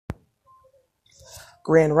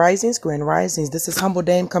Grand Risings, Grand Risings. This is Humble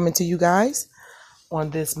Dame coming to you guys on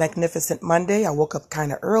this magnificent Monday. I woke up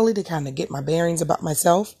kind of early to kind of get my bearings about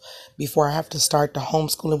myself before I have to start the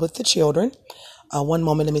homeschooling with the children. One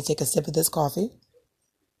moment, let me take a sip of this coffee.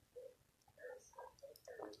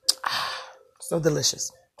 So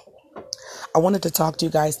delicious. I wanted to talk to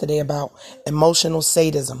you guys today about emotional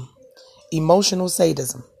sadism. Emotional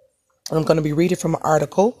sadism. I'm going to be reading from an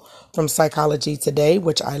article from Psychology Today,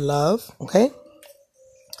 which I love. Okay.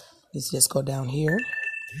 Let's just go down here.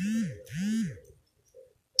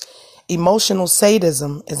 Emotional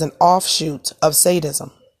sadism is an offshoot of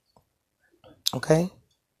sadism. Okay.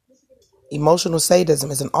 Emotional sadism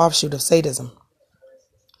is an offshoot of sadism.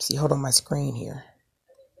 See, hold on my screen here.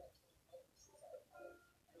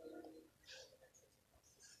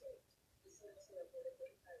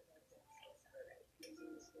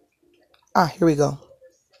 Here we go.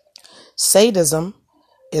 Sadism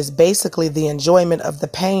is basically the enjoyment of the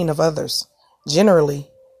pain of others. Generally,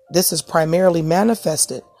 this is primarily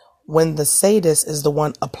manifested when the sadist is the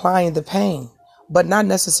one applying the pain, but not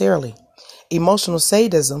necessarily. Emotional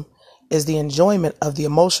sadism is the enjoyment of the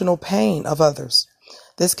emotional pain of others.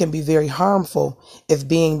 This can be very harmful if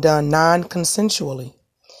being done non-consensually.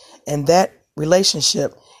 In that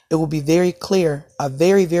relationship, it will be very clear, a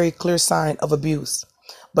very, very clear sign of abuse.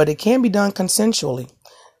 But it can be done consensually.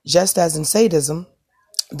 Just as in sadism,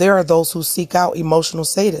 there are those who seek out emotional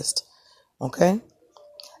sadists. Okay?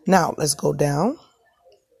 Now, let's go down.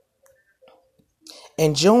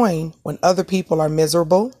 Enjoying when other people are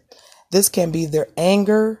miserable. This can be their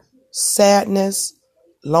anger, sadness,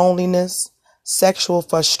 loneliness, sexual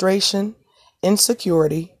frustration,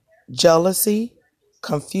 insecurity, jealousy,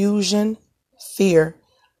 confusion, fear,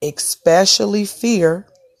 especially fear,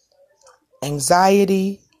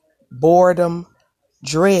 anxiety, boredom,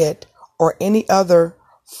 dread, or any other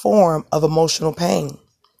form of emotional pain.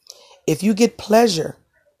 If you get pleasure,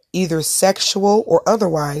 either sexual or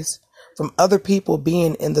otherwise, from other people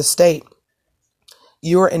being in the state,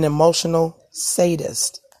 you're an emotional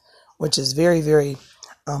sadist, which is very, very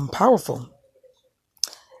powerful.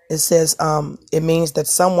 It says it means that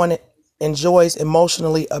someone enjoys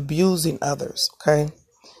emotionally abusing others. Okay.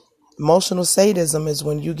 Emotional sadism is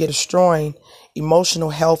when you get destroying emotional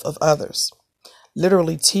health of others.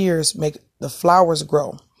 Literally, tears make the flowers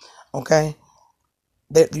grow. Okay.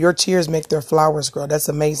 Your tears make their flowers grow. That's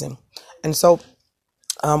amazing. And so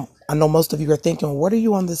I know most of you are thinking, what are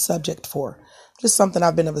you on this subject for? Just something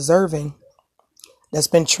I've been observing that's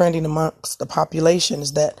been trending amongst the population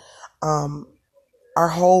is that our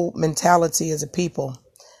whole mentality as a people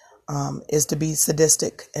is to be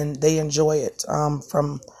sadistic, and they enjoy it,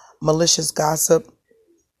 from malicious gossip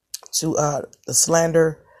to the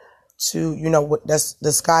slander to, what that's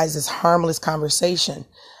disguised as harmless conversation.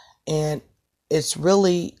 And it's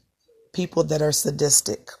really people that are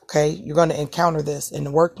sadistic. Okay. You're going to encounter this in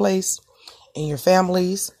the workplace, in your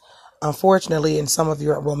families, unfortunately, in some of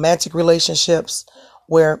your romantic relationships,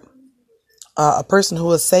 where a person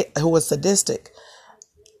who is sadistic,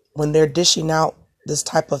 when they're dishing out this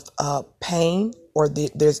type of pain, or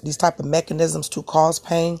there's these type of mechanisms to cause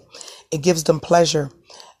pain, it gives them pleasure,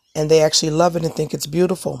 and they actually love it and think it's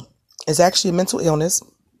beautiful. It's actually a mental illness,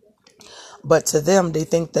 but to them, they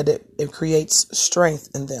think that it creates strength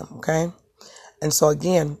in them. Okay. And so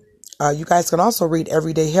again, you guys can also read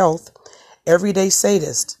Everyday Health, Everyday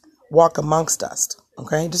Sadist, Walk Amongst Us.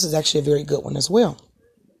 Okay. This is actually a very good one as well.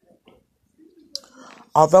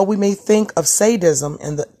 Although we may think of sadism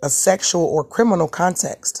in a sexual or criminal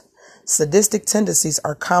context, sadistic tendencies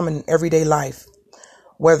are common in everyday life.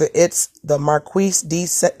 Whether it's the Marquise de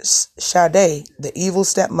Sade, the evil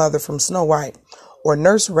stepmother from Snow White, or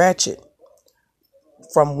Nurse Ratched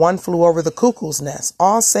from One Flew Over the Cuckoo's Nest,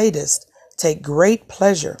 all sadists take great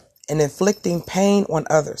pleasure in inflicting pain on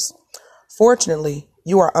others. Fortunately,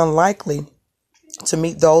 you are unlikely to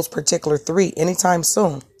meet those particular three anytime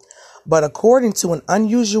soon. But according to an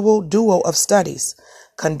unusual duo of studies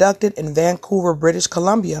conducted in Vancouver, British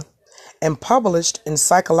Columbia, and published in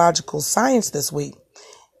Psychological Science this week,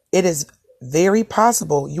 it is very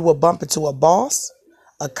possible you will bump into a boss,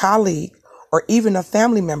 a colleague, or even a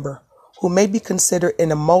family member who may be considered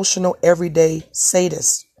an emotional everyday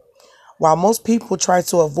sadist. While most people try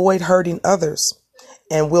to avoid hurting others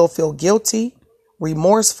and will feel guilty,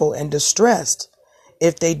 remorseful, and distressed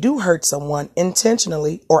if they do hurt someone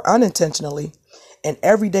intentionally or unintentionally, an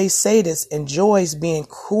everyday sadist enjoys being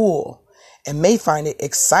cruel and may find it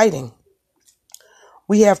exciting.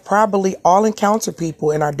 We have probably all encountered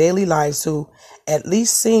people in our daily lives who at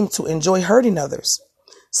least seem to enjoy hurting others,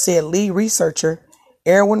 said lead researcher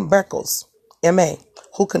Erwin Beckles, MA,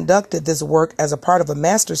 who conducted this work as a part of a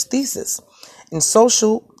master's thesis in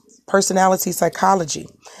social personality psychology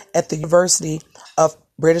at the University of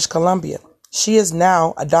British Columbia. She is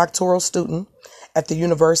now a doctoral student at the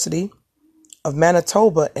University of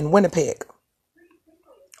Manitoba in Winnipeg.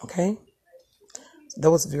 Okay,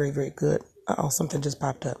 that was very, very good. Something just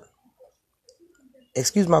popped up.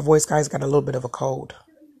 Excuse my voice, guys. Got a little bit of a cold.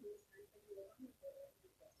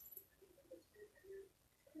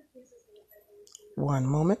 One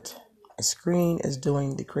moment. My screen is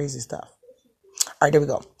doing the crazy stuff. All right, there we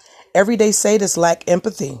go. Everyday sadists lack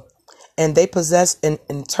empathy, and they possess an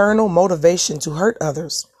internal motivation to hurt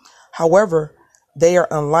others. However, they are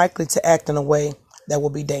unlikely to act in a way that will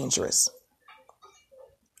be dangerous.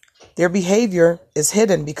 Their behavior is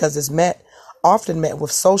hidden because it's often met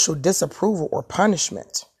with social disapproval or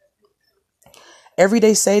punishment.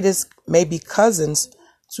 Everyday sadists may be cousins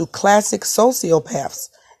to classic sociopaths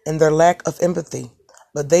in their lack of empathy,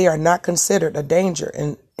 but they are not considered a danger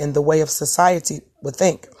in the way of society would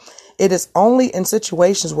think. It is only in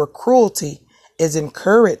situations where cruelty is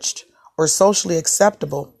encouraged or socially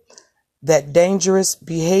acceptable that dangerous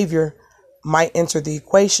behavior might enter the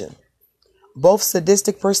equation. Both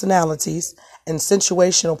sadistic personalities and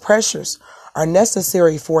situational pressures are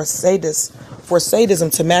necessary for sadism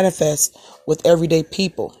to manifest with everyday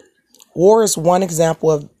people. War is one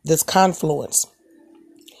example of this confluence.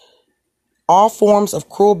 All forms of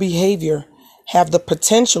cruel behavior have the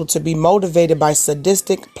potential to be motivated by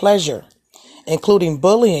sadistic pleasure, including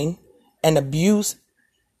bullying and abuse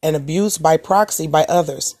by proxy by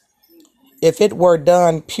others. If it were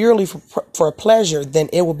done purely for pleasure, then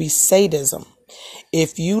it would be sadism.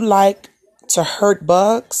 If you like to hurt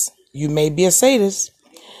bugs, you may be a sadist.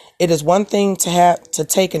 It is one thing to have to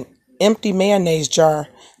take an empty mayonnaise jar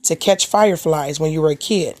to catch fireflies when you were a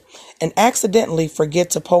kid and accidentally forget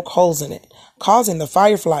to poke holes in it, causing the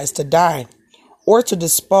fireflies to die, or to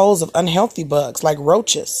dispose of unhealthy bugs like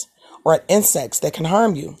roaches or insects that can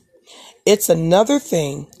harm you. It's another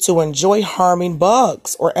thing to enjoy harming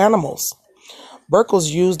bugs or animals.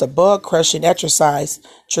 Burkles used a bug-crushing exercise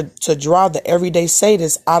to draw the everyday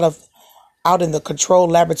sadist out in the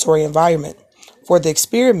controlled laboratory environment. For the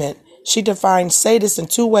experiment, she defined sadists in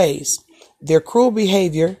two ways: their cruel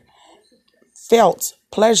behavior, felt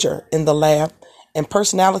pleasure in the lab, and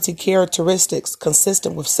personality characteristics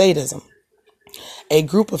consistent with sadism. A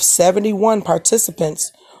group of 71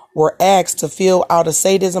 participants were asked to fill out a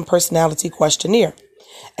sadism personality questionnaire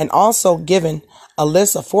and also given a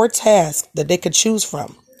list of 4 tasks that they could choose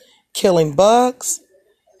from: killing bugs,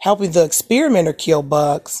 helping the experimenter kill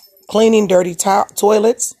bugs, cleaning dirty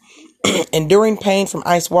toilets, enduring pain from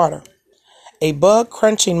ice water. A bug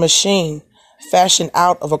crunching machine fashioned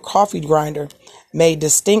out of a coffee grinder made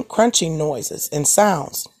distinct crunching noises and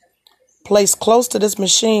sounds. Placed close to this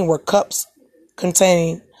machine were cups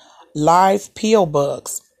containing live peel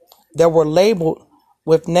bugs that were labeled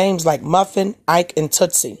with names like Muffin, Ike, and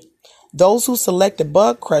Tootsie. Those who selected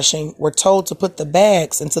bug crushing were told to put the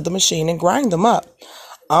bags into the machine and grind them up.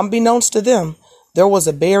 Unbeknownst to them, there was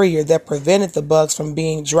a barrier that prevented the bugs from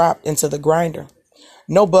being dropped into the grinder.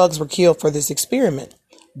 No bugs were killed for this experiment,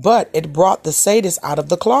 but it brought the sadist out of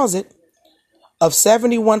the closet. Of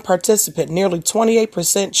 71 participants, nearly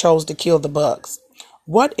 28% chose to kill the bugs.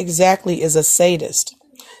 What exactly is a sadist?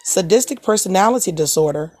 Sadistic personality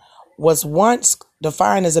disorder was once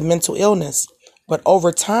defined as a mental illness, but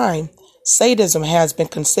over time, sadism has been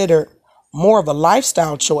considered more of a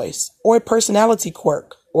lifestyle choice or a personality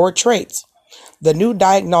quirk or trait. The new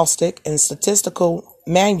Diagnostic and Statistical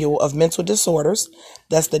Manual of Mental Disorders,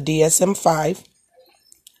 that's the DSM-5,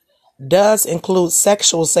 does include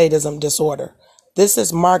sexual sadism disorder. This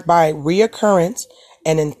is marked by reoccurrent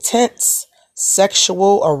and intense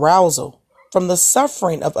sexual arousal from the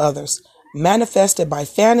suffering of others, manifested by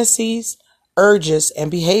fantasies, urges,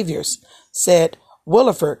 and behaviors, said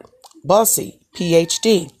Williford Bussey,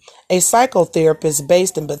 PhD, a psychotherapist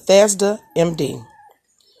based in Bethesda, MD.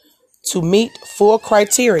 To meet the full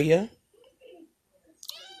criteria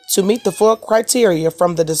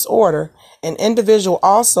from the disorder, an individual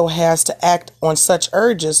also has to act on such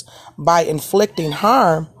urges by inflicting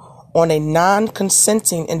harm on a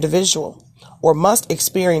non-consenting individual, or must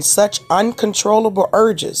experience such uncontrollable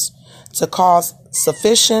urges to cause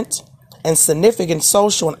sufficient and significant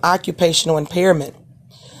social and occupational impairment.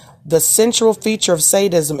 The central feature of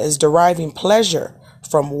sadism is deriving pleasure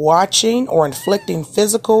from watching or inflicting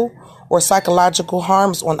physical or psychological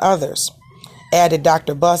harms on others, added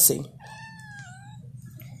Dr. Bussey.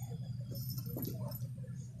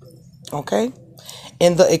 Okay?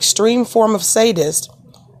 In the extreme form of sadist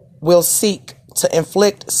will seek to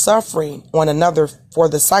inflict suffering on another for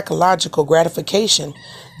the psychological gratification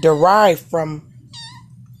derived from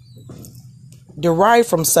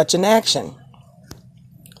such an action.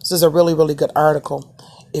 This is a really, really good article.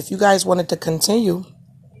 If you guys wanted to continue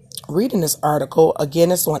reading this article,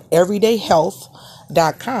 again, it's on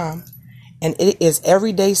everydayhealth.com, and it is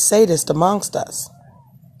Everyday Sadist Amongst Us.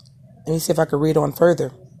 Let me see if I can read on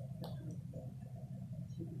further.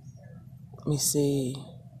 Let me see.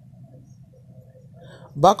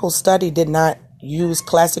 Buckle's study did not use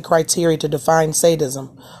classic criteria to define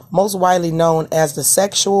sadism, most widely known as the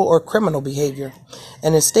sexual or criminal behavior,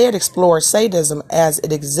 and instead explored sadism as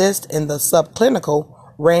it exists in the subclinical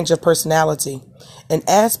range of personality, an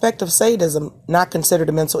aspect of sadism not considered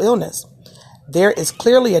a mental illness. There is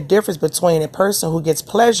clearly a difference between a person who gets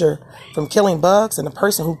pleasure from killing bugs and a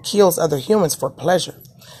person who kills other humans for pleasure,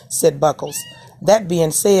 said Buckles. That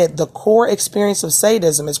being said, the core experience of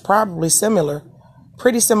sadism is probably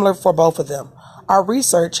pretty similar for both of them. Our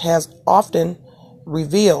research has often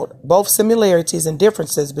revealed both similarities and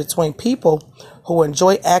differences between people who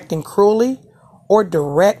enjoy acting cruelly or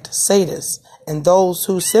direct sadists and those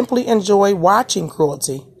who simply enjoy watching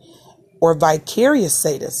cruelty or vicarious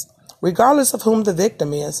sadists. Regardless of whom the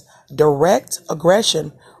victim is, direct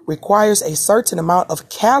aggression requires a certain amount of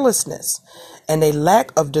callousness and a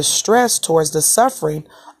lack of distress towards the suffering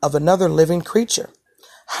of another living creature.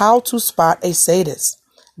 How to spot a sadist?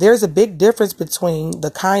 There's a big difference between the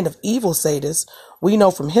kind of evil sadists we know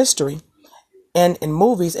from history and in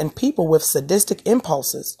movies and people with sadistic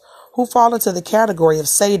impulses who fall into the category of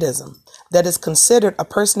sadism that is considered a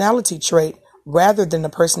personality trait rather than a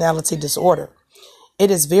personality disorder. It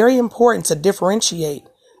is very important to differentiate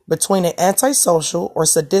between an antisocial or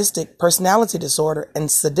sadistic personality disorder and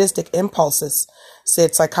sadistic impulses,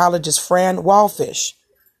 said psychologist Fran Wallfish.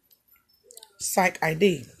 Psych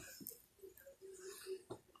ID.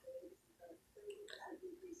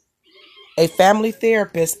 A family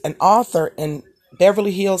therapist and author in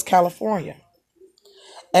Beverly Hills, California.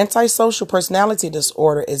 Antisocial personality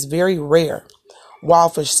disorder is very rare,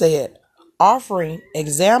 Wallfish said, offering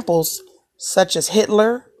examples such as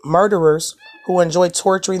Hitler, murderers who enjoy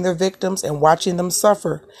torturing their victims and watching them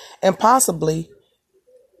suffer, and possibly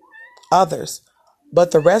others.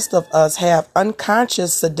 But the rest of us have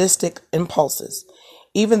unconscious sadistic impulses.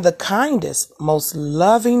 Even the kindest, most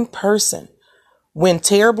loving person, when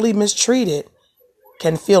terribly mistreated,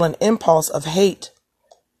 can feel an impulse of hate.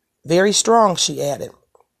 Very strong, she added.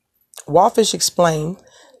 Wallfish explained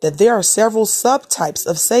that there are several subtypes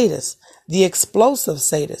of sadists. The explosive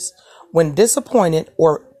sadists, when disappointed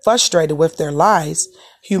or frustrated with their lives,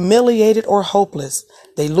 humiliated or hopeless,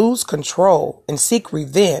 they lose control and seek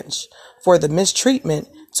revenge for the mistreatment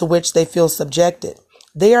to which they feel subjected.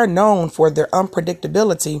 They are known for their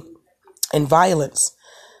unpredictability and violence.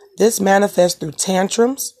 This manifests through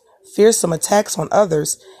tantrums, fearsome attacks on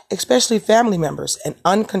others, especially family members, and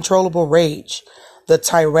uncontrollable rage. The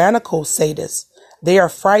tyrannical sadists, they are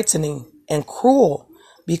frightening and cruel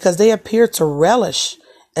because they appear to relish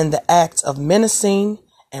in the act of menacing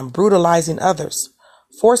and brutalizing others.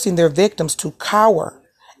 Forcing their victims to cower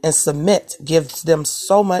and submit gives them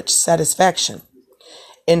so much satisfaction.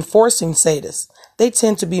 Enforcing sadists, they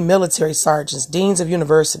tend to be military sergeants, deans of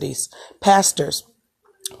universities, pastors,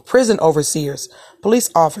 prison overseers, police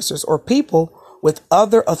officers, or people with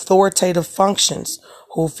other authoritative functions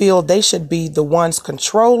who feel they should be the ones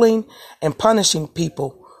controlling and punishing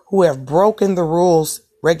people who have broken the rules,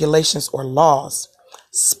 regulations, or laws.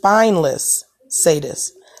 Spineless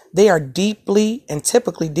sadists, they are deeply and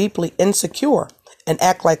typically deeply insecure and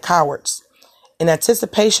act like cowards. In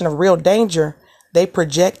anticipation of real danger, they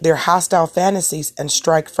project their hostile fantasies and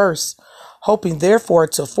strike first, hoping therefore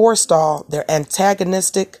to forestall their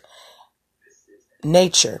antagonistic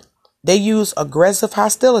nature. They use aggressive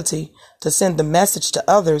hostility to send the message to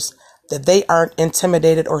others that they aren't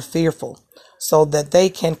intimidated or fearful, so that they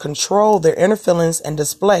can control their inner feelings and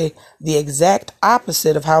display the exact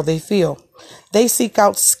opposite of how they feel. They seek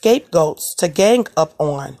out scapegoats to gang up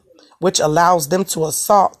on, which allows them to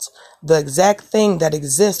assault the exact thing that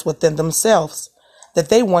exists within themselves that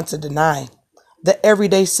they want to deny. The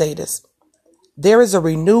everyday sadist. There is a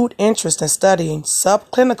renewed interest in studying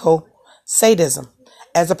subclinical sadism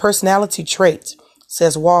as a personality trait,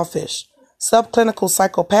 says Wallfish. Subclinical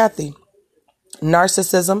psychopathy,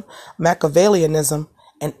 narcissism, Machiavellianism,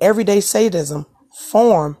 and everyday sadism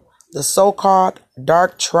form the so-called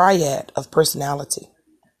dark triad of personality.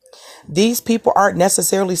 These people aren't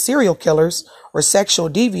necessarily serial killers or sexual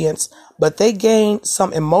deviants, but they gain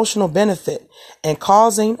some emotional benefit in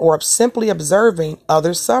causing or simply observing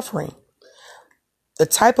others suffering. The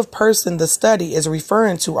type of person the study is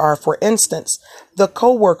referring to are, for instance, the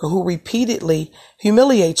coworker who repeatedly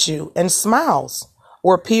humiliates you and smiles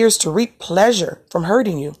or appears to reap pleasure from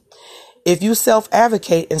hurting you. If you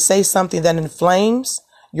self-advocate and say something that inflames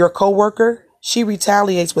your coworker, she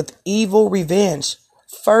retaliates with evil revenge,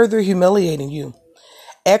 further humiliating you.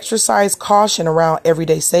 Exercise caution around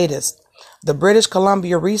everyday sadists. The British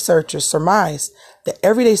Columbia researchers surmise that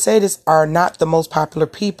everyday sadists are not the most popular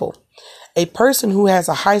people. A person who has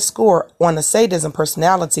a high score on a sadism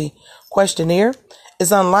personality questionnaire is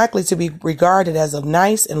unlikely to be regarded as a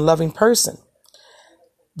nice and loving person.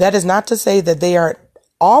 That is not to say that they are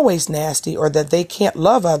always nasty or that they can't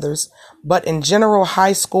love others, but in general,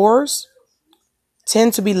 high scores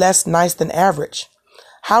tend to be less nice than average.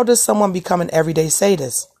 How does someone become an everyday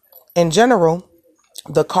sadist? In general,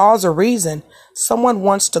 the cause or reason someone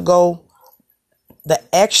wants to go the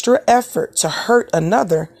extra effort to hurt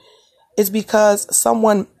another is because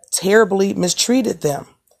someone terribly mistreated them,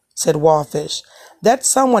 said Wallfish. That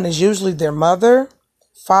someone is usually their mother,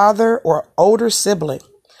 father, or older sibling.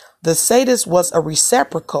 The sadist was a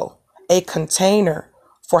receptacle, a container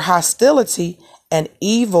for hostility and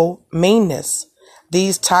evil meanness.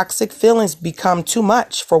 These toxic feelings become too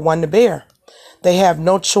much for one to bear. They have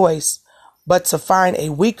no choice but to find a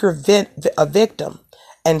weaker victim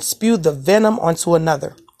and spew the venom onto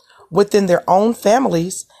another. Within their own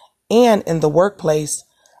families and in the workplace,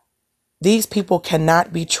 these people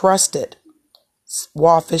cannot be trusted,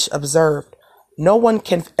 Wallfish observed. No one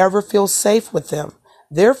can ever feel safe with them.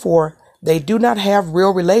 Therefore, they do not have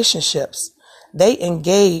real relationships. They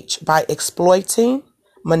engage by exploiting,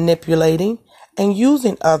 manipulating, and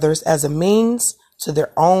using others as a means to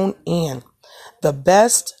their own end. The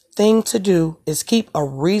best thing to do is keep a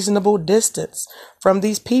reasonable distance from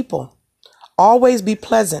these people. Always be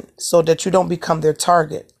pleasant so that you don't become their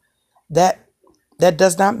target. That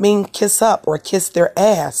does not mean kiss up or kiss their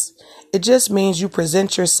ass. It just means you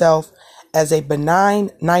present yourself as a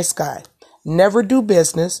benign, nice guy. Never do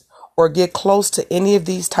business or get close to any of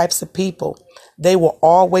these types of people. They will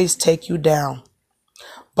always take you down.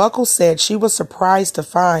 Buckle said she was surprised to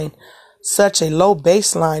find such a low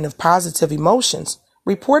baseline of positive emotions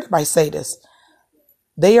reported by sadists.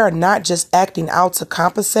 They are not just acting out to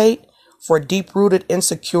compensate for deep-rooted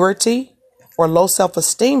insecurity or low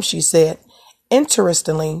self-esteem, she said.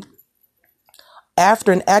 Interestingly,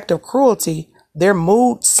 after an act of cruelty, their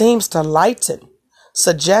mood seems to lighten,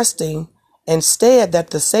 suggesting instead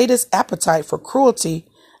that the sadist's appetite for cruelty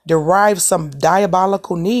derives some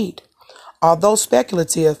diabolical need. Although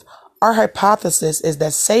speculative, our hypothesis is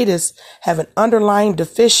that sadists have an underlying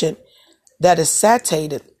deficient that is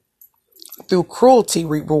satiated through cruelty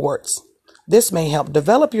rewards. This may help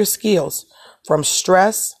develop your skills from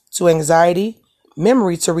stress to anxiety,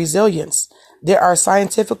 memory to resilience. There are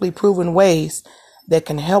scientifically proven ways that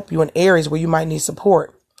can help you in areas where you might need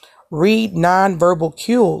support. Read nonverbal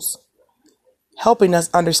cues, helping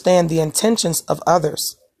us understand the intentions of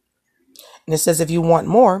others. And it says if you want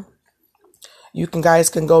more, you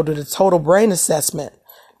guys can go to the total brain assessment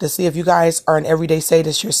to see if you guys are an everyday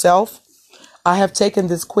sadist yourself. I have taken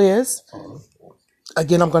this quiz.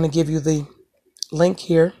 Again, I'm going to give you the link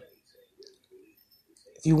here.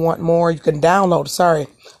 If you want more, you can download,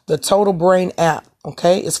 the Total Brain app.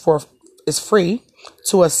 Okay, it's free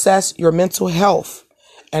to assess your mental health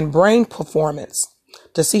and brain performance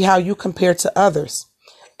to see how you compare to others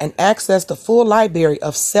and access the full library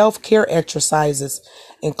of self-care exercises,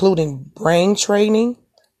 including brain training,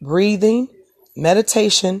 breathing,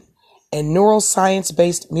 meditation, and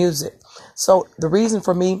neuroscience-based music. So the reason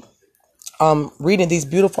for me reading these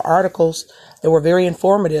beautiful articles that were very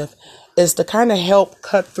informative is to kind of help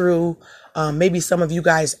cut through maybe some of you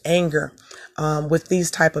guys' anger with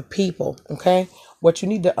these type of people. Okay, what you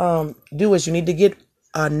need to do is you need to get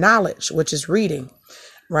knowledge, which is reading.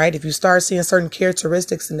 Right? If you start seeing certain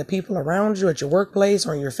characteristics in the people around you at your workplace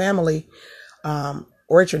or in your family,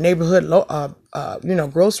 or at your neighborhood,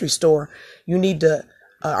 grocery store, you need to,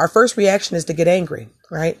 our first reaction is to get angry,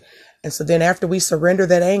 right? And so then after we surrender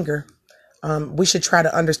that anger, we should try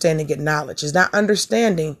to understand and get knowledge. It's not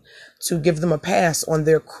understanding to give them a pass on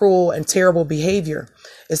their cruel and terrible behavior.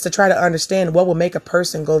 It's to try to understand what will make a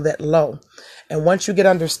person go that low. And once you get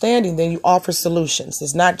understanding, then you offer solutions.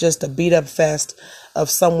 It's not just a beat up fest of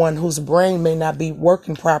someone whose brain may not be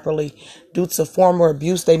working properly due to former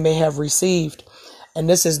abuse they may have received. And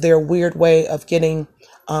this is their weird way of getting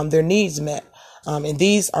their needs met. And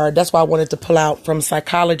that's why I wanted to pull out from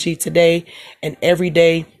Psychology Today and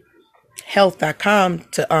everydayhealth.com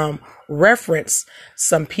to reference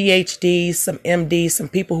some PhDs, some MDs, some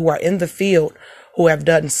people who are in the field who have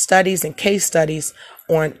done studies and case studies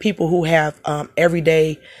on people who have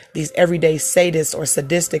these everyday sadist or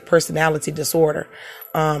sadistic personality disorder.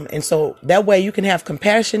 And so that way you can have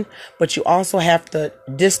compassion, but you also have to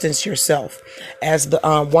distance yourself. As the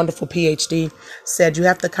wonderful PhD said, you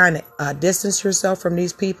have to kind of distance yourself from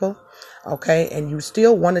these people. Okay. And you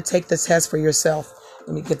still want to take the test for yourself.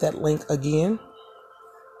 Let me get that link again.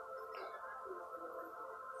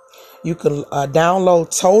 You can download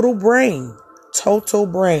Total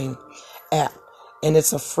Brain app, and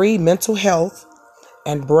it's a free mental health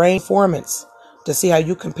and brain performance to see how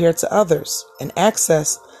you compare to others and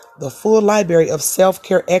access the full library of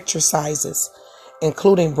self-care exercises,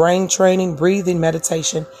 including brain training, breathing,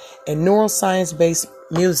 meditation, and neuroscience-based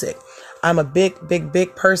music. I'm a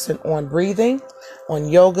big person on breathing, on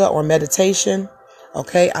yoga or meditation.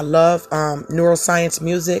 Okay, I love neuroscience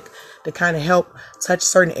music to kind of help touch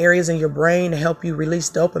certain areas in your brain to help you release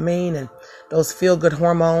dopamine and those feel-good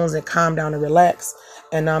hormones and calm down and relax.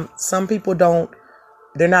 And some people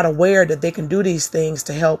they're not aware that they can do these things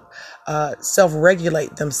to help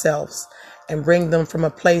self-regulate themselves and bring them from a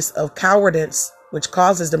place of cowardice, which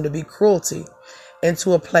causes them to be cruelty,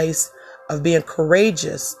 into a place of being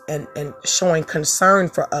courageous and showing concern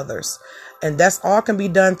for others. And that's all can be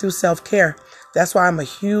done through self-care. That's why I'm a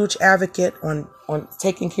huge advocate on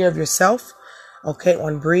taking care of yourself, okay,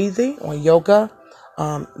 on breathing, on yoga.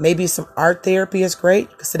 Maybe some art therapy is great.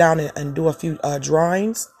 You can sit down and do a few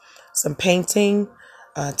drawings, some painting,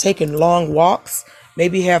 taking long walks.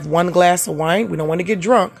 Maybe have one glass of wine. We don't want to get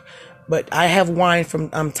drunk, but I have wine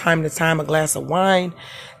from time to time, a glass of wine,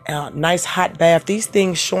 nice hot bath. These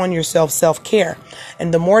things showing yourself self-care.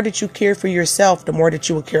 And the more that you care for yourself, the more that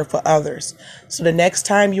you will care for others. So the next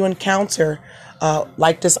time you encounter,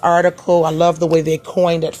 like this article, I love the way they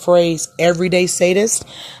coined that phrase, everyday sadist.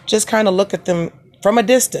 Just kind of look at them from a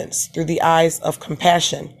distance through the eyes of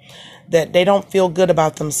compassion, that they don't feel good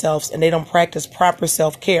about themselves and they don't practice proper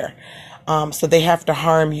self-care. So they have to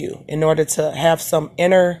harm you in order to have some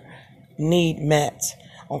inner need met.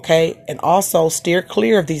 Okay. And also steer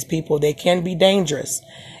clear of these people. They can be dangerous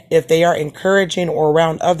if they are encouraging or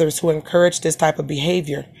around others who encourage this type of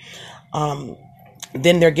behavior.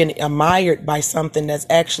 Then they're getting admired by something that's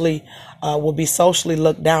actually will be socially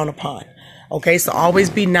looked down upon. Okay, so always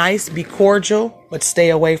be nice, be cordial, but stay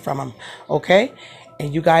away from them. Okay,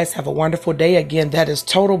 and you guys have a wonderful day. Again, that is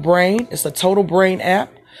Total Brain. It's a Total Brain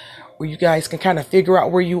app where you guys can kind of figure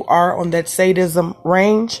out where you are on that sadism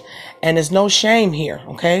range. And there's no shame here.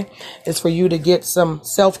 Okay, it's for you to get some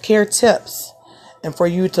self-care tips and for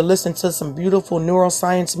you to listen to some beautiful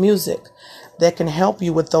neuroscience music that can help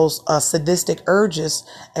you with those sadistic urges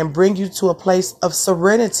and bring you to a place of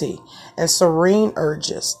serenity and serene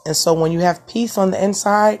urges. And so when you have peace on the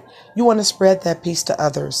inside, you want to spread that peace to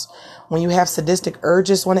others. When you have sadistic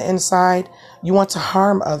urges on the inside, you want to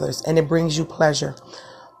harm others, and it brings you pleasure.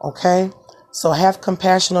 Okay? So have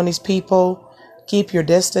compassion on these people. Keep your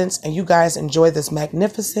distance, and you guys enjoy this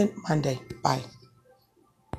magnificent Monday. Bye.